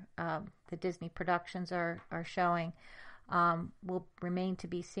where the Disney productions are showing will remain to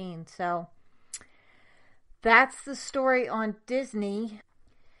be seen. So that's the story on Disney.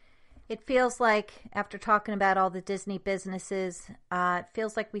 It feels like, after talking about all the Disney businesses, it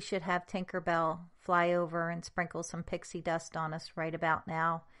feels like we should have Tinkerbell fly over and sprinkle some pixie dust on us right about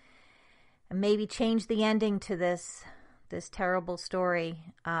now. And maybe change the ending to this terrible story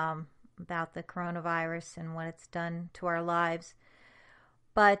about the coronavirus and what it's done to our lives.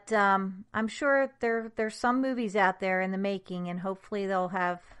 But I'm sure there's some movies out there in the making, and hopefully they'll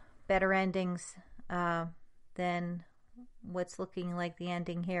have better endings than what's looking like the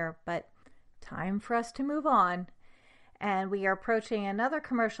ending here. But time for us to move on. And we are approaching another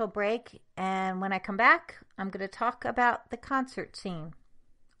commercial break. And when I come back, I'm going to talk about the concert scene,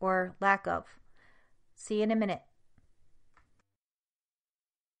 or lack of. See you in a minute.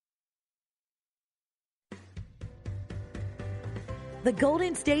 The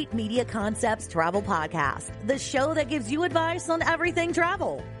Golden State Media Concepts Travel Podcast, the show that gives you advice on everything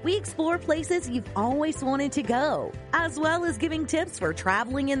travel. We explore places you've always wanted to go, as well as giving tips for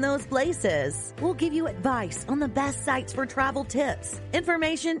traveling in those places. We'll give you advice on the best sites for travel tips,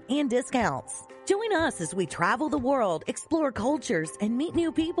 information, and discounts. Join us as we travel the world, explore cultures, and meet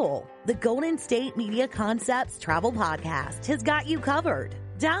new people. The Golden State Media Concepts Travel Podcast has got you covered.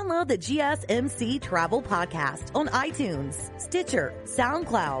 Download the GSMC Travel Podcast on iTunes, Stitcher,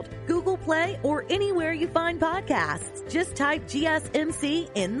 SoundCloud, Google Play, or anywhere you find podcasts. Just type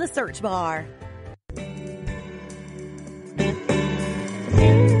GSMC in the search bar.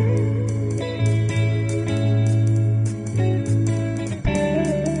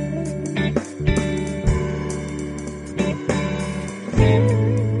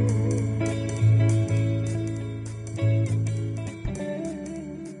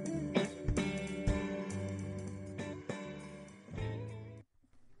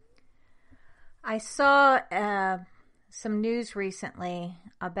 I saw some news recently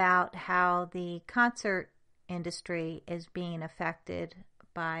about how the concert industry is being affected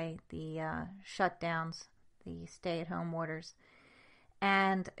by the shutdowns, the stay-at-home orders.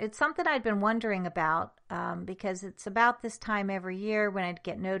 And it's something I'd been wondering about because it's about this time every year when I'd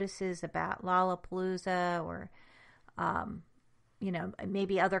get notices about Lollapalooza or,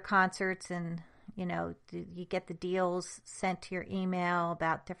 maybe other concerts, and, you get the deals sent to your email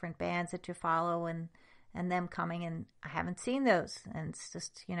about different bands that you follow and them coming, and I haven't seen those. And it's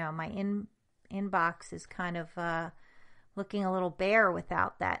just, my inbox is kind of looking a little bare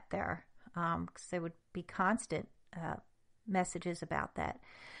without that there, because there would be constant messages about that.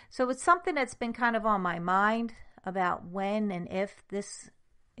 So it's something that's been kind of on my mind about when and if this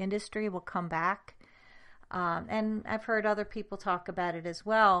industry will come back. And I've heard other people talk about it as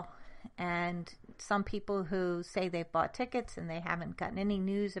well. And some people who say they've bought tickets and they haven't gotten any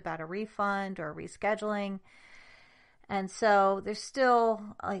news about a refund or rescheduling. And so there's still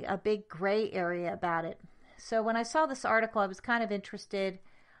a big gray area about it. So when I saw this article, I was kind of interested.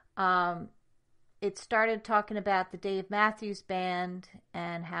 It started talking about the Dave Matthews Band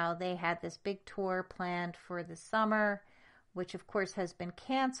and how they had this big tour planned for the summer, which of course has been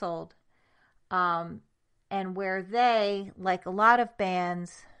canceled. And where they, like a lot of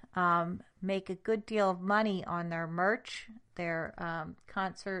bands, make a good deal of money on their merch, their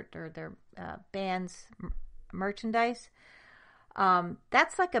concert or their band's merchandise.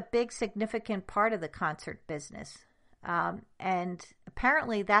 That's like a big significant part of the concert business. And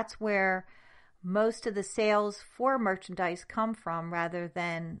apparently that's where most of the sales for merchandise come from rather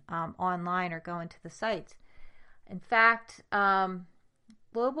than online or going to the sites. In fact,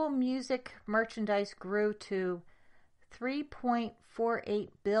 global music merchandise grew to $3.48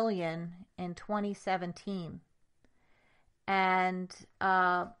 billion in 2017. And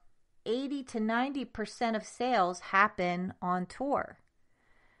 80 to 90% of sales happen on tour.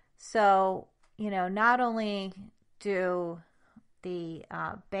 So, not only do the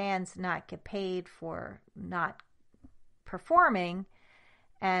bands not get paid for not performing,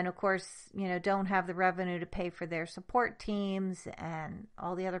 and of course, don't have the revenue to pay for their support teams and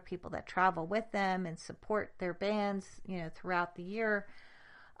all the other people that travel with them and support their bands, throughout the year,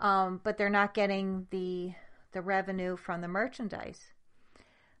 but they're not getting the revenue from the merchandise.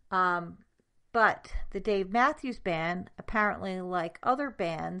 But the Dave Matthews Band, apparently like other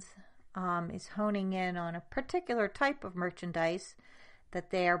bands, is honing in on a particular type of merchandise that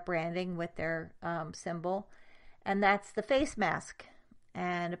they are branding with their symbol, and that's the face mask.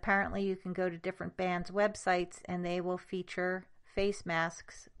 And apparently you can go to different bands' websites and they will feature face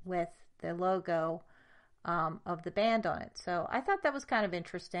masks with the logo of the band on it. So I thought that was kind of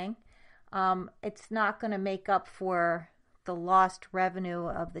interesting. It's not going to make up for the lost revenue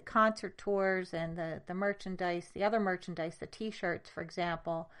of the concert tours and the merchandise, the other merchandise, the t-shirts, for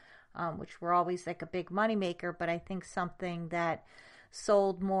example, which were always like a big moneymaker, but I think something that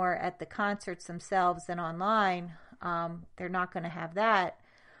sold more at the concerts themselves than online. They're not going to have that.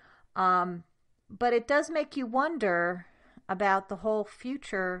 But it does make you wonder about the whole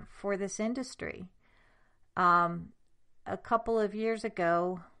future for this industry. A couple of years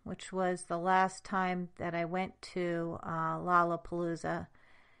ago, which was the last time that I went to Lollapalooza,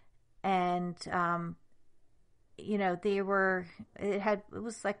 and it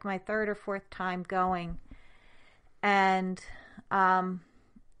was like my third or fourth time going, and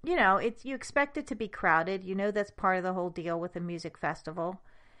you expect it to be crowded. That's part of the whole deal with a music festival.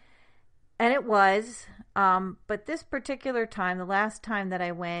 And it was. But this particular time, the last time that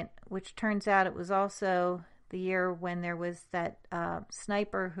I went, which turns out it was also the year when there was that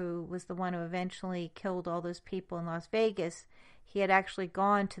sniper who was the one who eventually killed all those people in Las Vegas. He had actually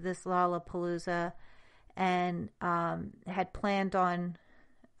gone to this Lollapalooza and had planned on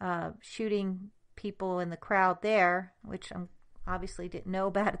shooting people in the crowd there, which I obviously didn't know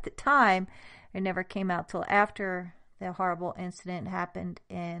about at the time. It never came out till after the horrible incident happened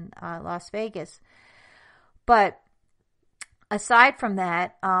in Las Vegas. But aside from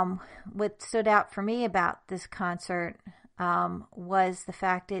that, what stood out for me about this concert was the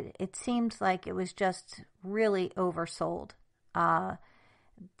fact it seemed like it was just really oversold.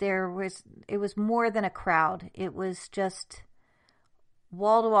 It was more than a crowd. It was just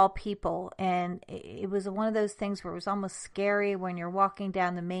wall-to-wall people, and it was one of those things where it was almost scary when you're walking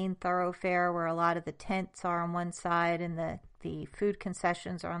down the main thoroughfare where a lot of the tents are on one side and the food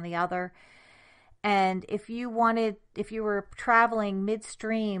concessions are on the other. And if you were traveling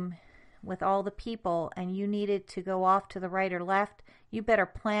midstream with all the people and you needed to go off to the right or left, you better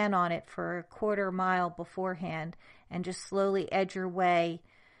plan on it for a quarter mile beforehand and just slowly edge your way,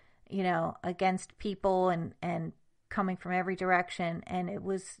 against people and coming from every direction. And it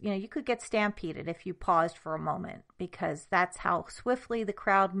was, you could get stampeded if you paused for a moment, because that's how swiftly the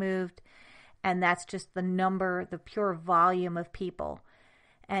crowd moved. And that's just the pure volume of people.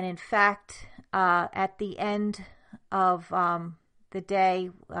 And in fact, at the end of the day,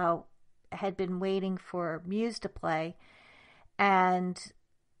 had been waiting for Muse to play, and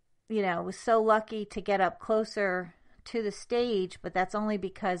was so lucky to get up closer to the stage, but that's only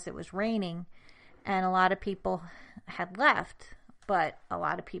because it was raining and a lot of people had left, but a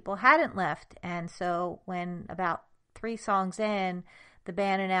lot of people hadn't left. And so when about 3 songs in, the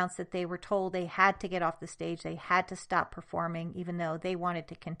band announced that they were told they had to get off the stage, they had to stop performing, even though they wanted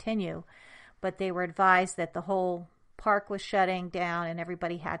to continue, but they were advised that the whole park was shutting down and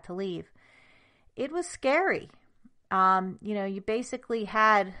everybody had to leave. It was scary. You basically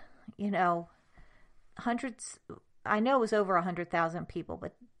had, hundreds, I know it was over 100,000 people,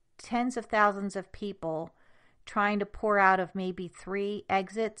 but tens of thousands of people trying to pour out of maybe 3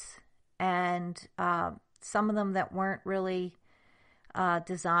 exits, and some of them that weren't really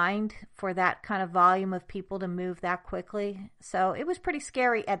designed for that kind of volume of people to move that quickly. So it was pretty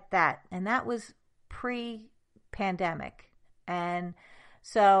scary at that, and that was pre-pandemic. And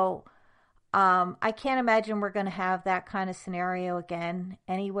so I can't imagine we're going to have that kind of scenario again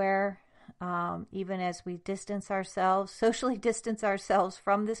anywhere, even as we socially distance ourselves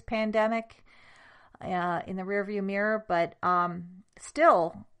from this pandemic in the rearview mirror. But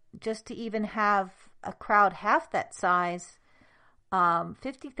still, just to even have a crowd half that size,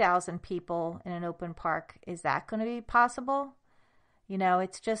 50,000 people in an open park, is that going to be possible?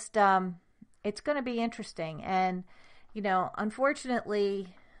 It's just, it's going to be interesting. And,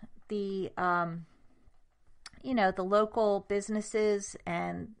 unfortunately, the local businesses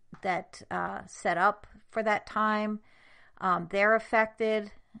and that set up for that time, they're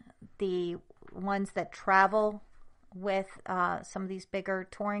affected. The ones that travel with some of these bigger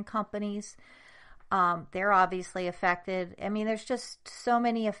touring companies, they're obviously affected. I mean, there's just so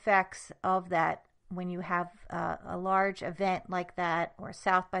many effects of that when you have a large event like that, or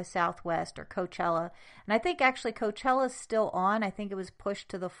South by Southwest or Coachella. And I think actually Coachella's still on. I think it was pushed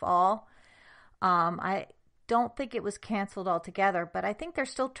to the fall. I don't think it was canceled altogether, but I think they're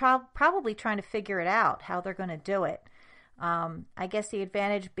still probably trying to figure it out, how they're going to do it. I guess the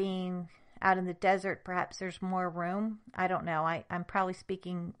advantage being out in the desert, perhaps there's more room. I don't know. I'm probably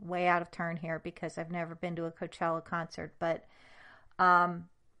speaking way out of turn here because I've never been to a Coachella concert, but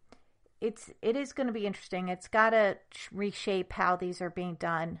it is going to be interesting. It's got to reshape how these are being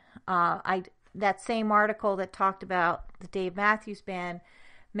done. That same article that talked about the Dave Matthews Band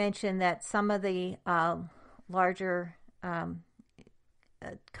mentioned that some of the larger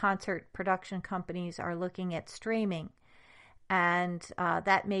concert production companies are looking at streaming, and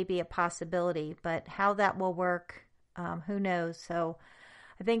that may be a possibility, but how that will work, who knows? So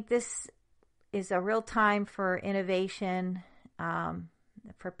I think this is a real time for innovation,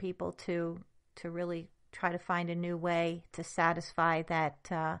 for people to really try to find a new way to satisfy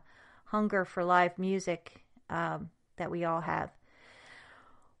that hunger for live music that we all have.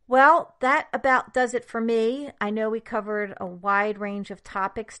 Well, that about does it for me. I know we covered a wide range of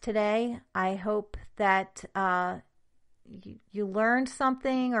topics today. I hope that you learned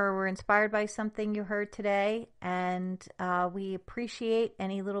something or were inspired by something you heard today, and we appreciate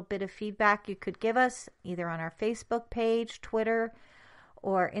any little bit of feedback you could give us, either on our Facebook page, Twitter,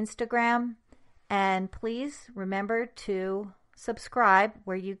 or Instagram. And please remember to subscribe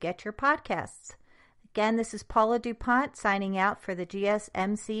where you get your podcasts. Again, this is Paula DuPont signing out for the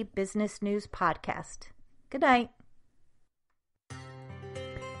GSMC Business News Podcast. Good night.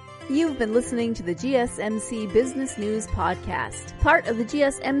 You've been listening to the GSMC Business News Podcast, part of the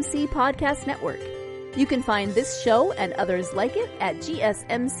GSMC Podcast Network. You can find this show and others like it at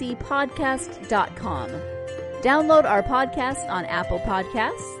gsmcpodcast.com. Download our podcast on Apple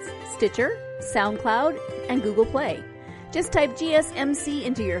Podcasts, Stitcher, SoundCloud, and Google Play. Just type GSMC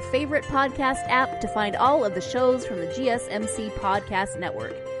into your favorite podcast app to find all of the shows from the GSMC Podcast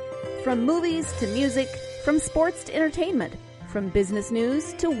Network. From movies to music, from sports to entertainment, from business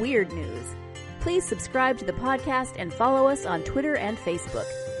news to weird news. Please subscribe to the podcast and follow us on Twitter and Facebook.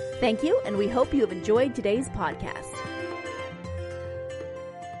 Thank you, and we hope you have enjoyed today's podcast.